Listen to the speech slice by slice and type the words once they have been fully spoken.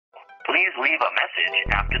Please leave a message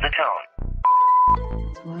after the tone.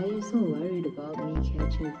 Why are you so worried about me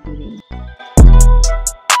catching feelings?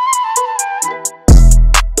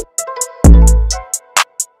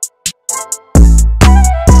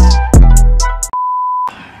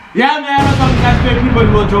 Yeah, man, what's up, guys? Great people in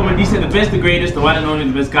the world, Joe Medisa, the best, the greatest, the one and only,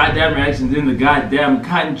 the best goddamn reactions in the goddamn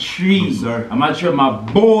country. Yes, sir. I'm not sure, my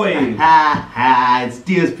boy. It's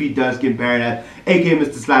DSP Dunskin Paradise, aka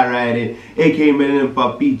Mr. Slide Riding, aka Millennium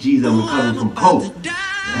for PGs. I'm coming from Coast.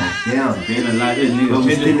 Damn, Been a lot of niggas. I'm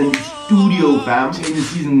still in the studio, fam. Change the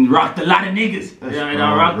season rocked a lot of niggas. Yeah,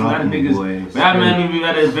 I rocked a lot of niggas. Boys. But yeah, man, we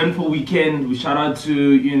had an eventful weekend. We shout out to,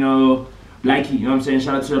 you know, Blackie, you know what I'm saying?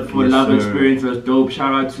 Shout out to her for Yes, love sir. experience, it was dope.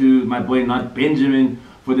 Shout out to my boy Not Benjamin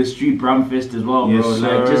for the Street Brumfest as well, Yes, bro.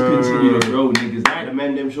 sir. Like, just continue to grow, niggas. The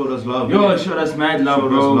men them showed us love. Yo, showed us mad love, Showed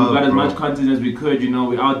bro. us love, We got as bro. much content as we could, you know.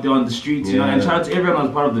 We're out there on the streets, you know. And Yeah. shout out to everyone who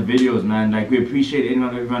was part of the videos, man. Like, we appreciate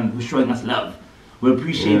everyone who's showing us love. We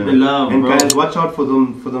appreciate the love, and bro. guys, watch out for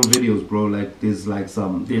them videos, bro. Like there's like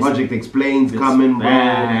some Project Explains coming, bro.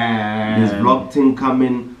 There's vlog thing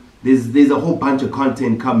coming. There's a whole bunch of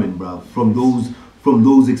content coming, bro, from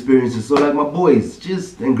those experiences. So like my boys,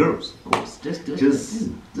 and girls, of course, just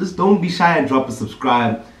don't be shy and drop a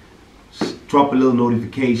subscribe. Drop a little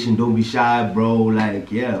notification. Don't be shy, bro.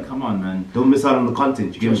 Like, yeah. Come on, man. Don't miss out on the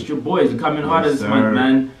content. You Just your boys. We're coming harder Yes, this month,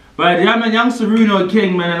 man. But yeah, man, Yungseruno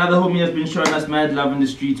King, man. Another homie has been showing us mad love in the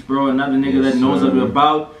streets, bro. Another nigga Yes, that knows sir. what we're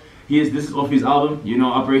about. This is off his album, you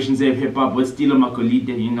know, Operation Save Hip Hop with Stilo Magolide,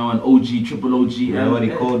 you know, an OG, triple OG. Yeah, what he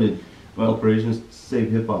called it. Well, Operation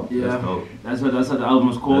Save Hip Hop. Yeah, That's that's what the album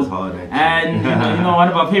was called. That's hard, actually. And you know, one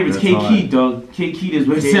of our favorites, That's K.Keed, dog. K.Keed is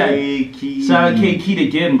where it's at. K.Keed. Shout out K.Keed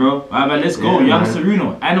again, bro. Alright, but let's go. Yeah,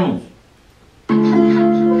 Yungseruno, Animals.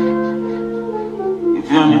 You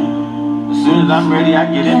feel me? As soon as I'm ready, I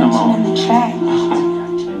get in the mode.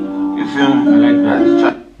 You feel me? I like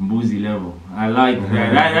that. Boozy level. I like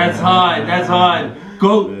that. That's hard. That's hard.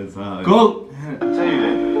 Go. That's hard. Go. I'll tell you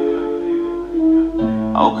that.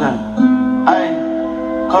 Okay. Hey,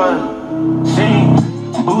 cause sing.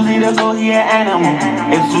 Boozy the go here animal.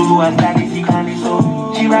 If Sue was like it, she can't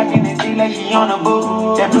so. She rockin' the thing like she on a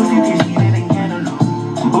boat. That pussy tastes sweeter than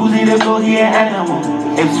cantaloupe. Boozy the go here animal.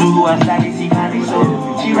 If Sue was like it, she can't so.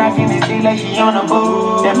 She rockin' the thing like she on a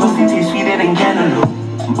boat. That pussy tastes sweeter than cantaloupe.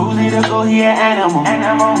 Boozy the go here animal.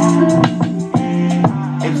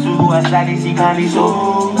 If Sue was like it, she can't so.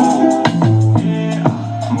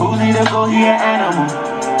 Boozy the go here animal.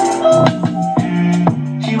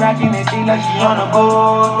 She rockin' that thing like she on a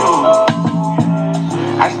boat.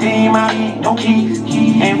 I stay in my heat, no keys.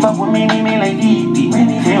 Ain't fuck with me like DD.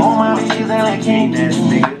 Say all my bitches ain't like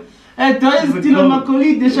K.Keed. Hey, that is Stilo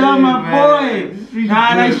Magolide, shout out my boy.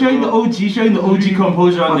 Nah, like showing the OG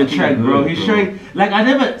composure on the track, bro. He's showing, like, I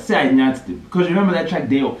never say I natsed him, because remember that track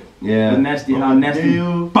Dale? Yeah. The nasty, how nasty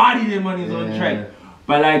bodied him on his own track.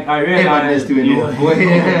 But like I realized,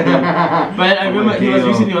 but I remember he was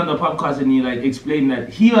recently on the podcast and he like explained that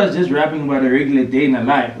he was just rapping about a regular day in a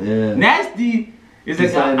life. Yeah. Nasty is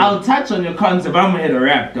like I'll touch on your concept, but I'm gonna hit a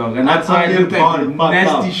rap, dog, and that's why I looked like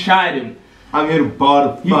Nasty shot him. I'm here to bar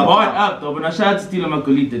the fuck. He bought up, dog. But I shout out to Stilo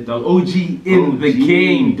Magolide, dog. OG in the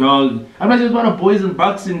game, dog. I'm not just about a boys and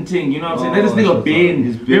boxing thing, you know what I'm saying? Let this nigga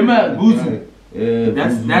bend. Remember Boozy? Yeah,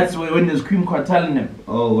 that's where when there's Cream Cartel in him.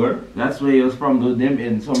 Oh, where? That's where he was from, though. Them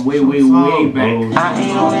in some way back. I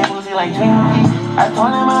ain't on that pussy like Twinkie. I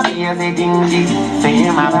told him I'll be as a dingy. Say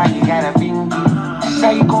in my body got a pinky.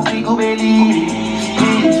 Say you gon' feel believe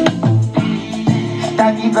it.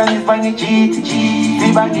 Stati from his funny cheat.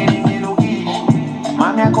 See back in the little key.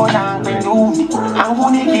 Mami I call down the new. I'm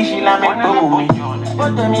gonna kiss you like a boo.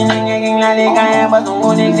 But the meaning again like I am, but I'm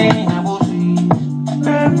gonna say me a pussy.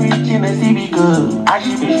 Everything I see be good. I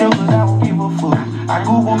should be sure cause I don't give a fuck. I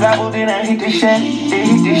Google gobble, then I hit the shit. They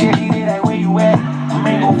hit the shit, they like where you at.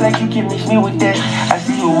 Mango flag, you can mix me with that. I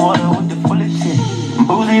see you water with the fullest shit.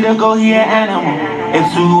 Boozy the go here animal. If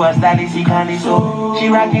Sue was like it, she can't so. She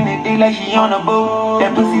rockin' the thing like she on a boat.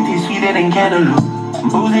 That pussy tastes sweeter than cantaloupe.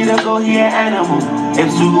 Boozy the go here animal. If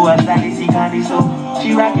Sue was like it, she can't so.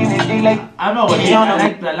 She rockin' the thing like I know what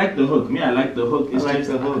I like the hook. Me, I like the hook. It's I like just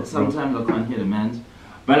the hook, sometimes I can't hear the man's.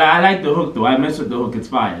 But I like the hook though. I mess with the hook. It's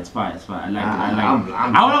fire. It's fire. It's fire. I like it.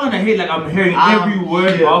 I'm not gonna hate like I'm hearing every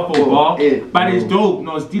word bar for bar. But it's dope.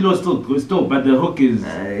 No, Stilo's still it's dope. But the hook is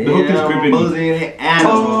gripping me.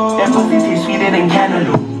 That pussy tastes sweeter than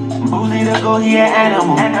cantaloupe. Boozy the go here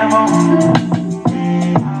animal.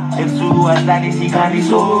 If Sue was like it, she can't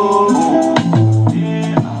so.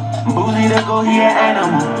 Boozy the go here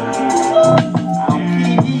animal.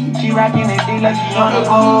 She rockin' the thing like she on the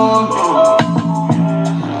boat.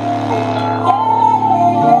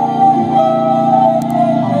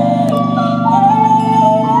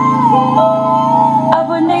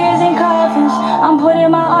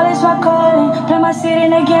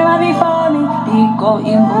 go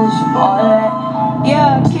eating bullshit, all that.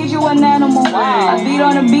 Yeah, kid, you an animal. I beat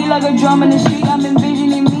on the beat like a drum in the street. I'm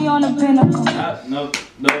envisioning me on the pinnacle. No.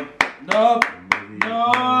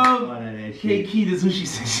 K.Keed is who she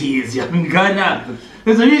says she is, young Ghana.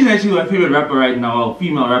 There's a reason that she's my favorite rapper right now, or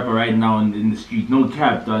female rapper right now in the street. No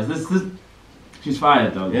cap, dog. She's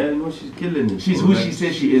fired, dog. Yeah, no, she's killing it. She's who she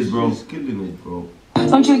says she is, bro. She's killing it, bro.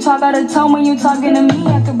 Don't you talk out of tone when you talking to me.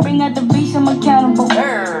 I could bring out the beast, I'm accountable.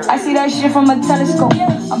 I see that shit from a telescope.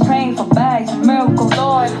 I'm praying for bags and miracles.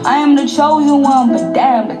 I am the chosen one, but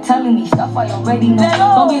damn, they're telling me stuff I already know.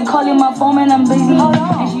 Don't be calling my phone and I'm busy.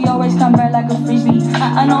 And she always come back like a frisbee.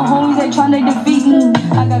 I know homies that trying to defeat me.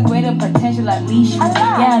 I got greater potential at least.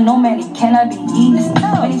 Yeah, I know, man, it cannot be easy.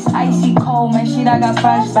 When it's icy cold, man, shit, I got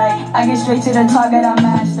flashback. I get straight to the target, I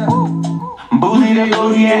master. Boozy the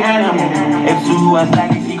booty an animal. If Zulu was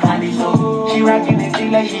like she candy so. She rockin' it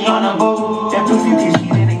thing like she on a boat. That pussy tastes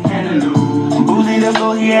sweeter than cantaloupe. Boozy the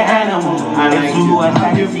booty an animal. If Zulu was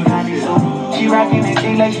like she candy so. She rockin' it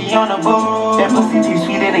thing like she on a boat. That pussy tastes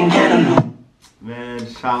sweeter than cantaloupe. Man,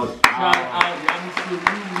 shout out,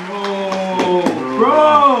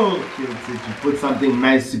 bro. You put something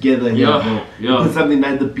nice together here, bro. You put something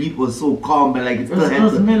nice. The beat was so calm, but like it still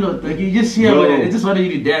had some mellow. Like you just hear with it. It just wanted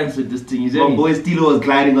you to dance with this thing. My boy Stilo was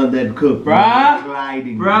gliding on that cup, bruh.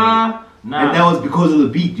 Gliding, bruh. Nah. And that was because of the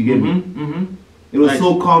beat. You get me? It was like,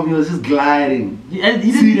 so calm. He was just gliding. He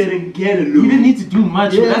didn't need to do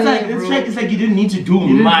much. Yeah, that's like this track. It's like you didn't need to do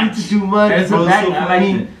much. Need to do much. That's bro. a bang. So I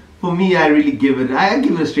like it. For me, I really give it. I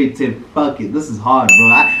give it a straight 10. Fuck it. This is hard, bro.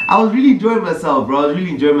 I was really enjoying myself, bro. I was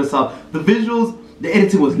really enjoying myself. The visuals, the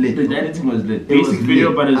editing was lit. The editing was lit. Basic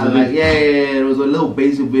video, but it was lit. Yeah. It was a little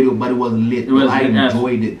basic video, but it was lit. I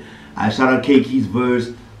enjoyed it. Shout out K.Keed's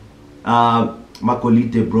verse.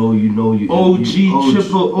 Magolide, bro. You know you. OG,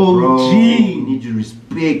 triple OG. Bro, you need your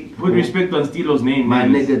respect. Put respect on Stilo's name, my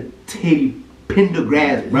nigga Teddy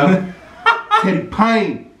Pendergrass, bro. Teddy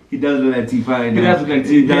Pine. He does look like T-Pine. He does look like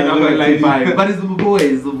T-Pine. But it's the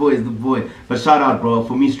boy. But shout out, bro.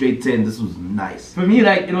 For me, straight 10. This was nice. For me,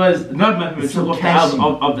 like, it was not my favorite track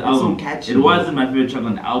of the album. Catchy, it wasn't my favorite track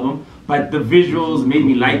on the album, but the visuals made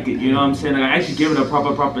me like it. You know what I'm saying? Like, I actually gave it a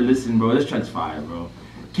proper listen, bro. This track's fire, bro.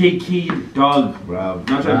 K.Keed, dog. Bro.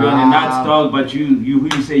 Not trying to be on the nuts, dog, but who you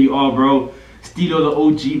say you are, bro. Stilo the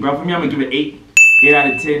OG, bro. For me, I'm gonna give it 8 out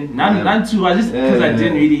of 10. Not 2. I just because I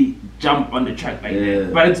didn't really jump on the track like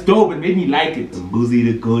that, but it's dope. It made me like it. Boozy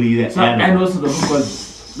the Cody, and also the hook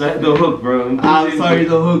was the hook, bro. I'm sorry,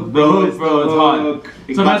 the hook, bro. It's hard.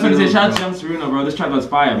 So that's what I say. Shout out to Yungseruno, bro. This track was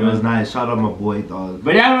fire, bro. It was nice. Shout out my boy, dog.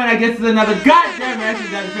 But yeah, man, I guess it's another goddamn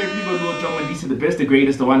reaction. That's favorite people who will drum and these are the best, the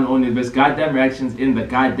greatest, the one and only, the best goddamn reactions in the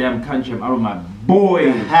goddamn country. I'm out with my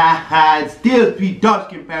boy. It's still P Dark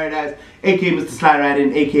Skin Paradise, aka Mr. Slide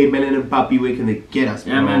Riding, aka Melanin Papi. Where can they get us,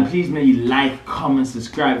 bro? Yeah, man. Please, man, you like, comment,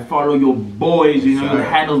 subscribe, follow your boys. You know, the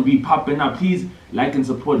handles be popping up. Please like and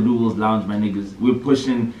support Louisville's Lounge, my niggas. We're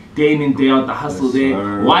pushing day in and day out the hustle there.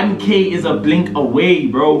 1K is a blink away,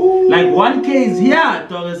 bro. Ooh. Like 1K is here,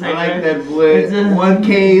 dog. It's like, I like that word. 1K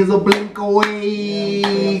is a blink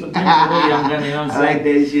away. I like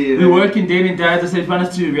that shit. We're working day in and day out. As I said, if you want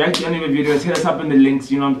us to react to any of our videos, hit us up in the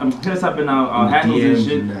links. You know, hit us up in our handles and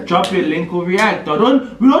shit. Drop your link, we'll react. We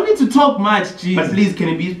don't need to talk much, jeez. But please, can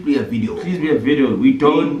it be a video? Please be a video. We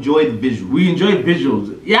enjoy the visuals. We enjoy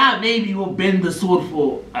visuals. Yeah, maybe we'll bend the sword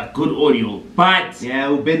for a good audio, but yeah,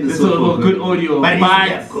 we'll bend the sword for good audio. But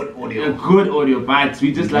a good audio. But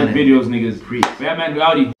we just like videos, niggas. Yeah, man, we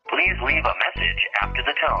outie. Please leave a message after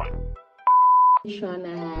the tone. Trying to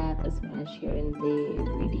have a smash here and there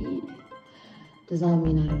really does not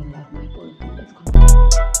mean I don't love my boy.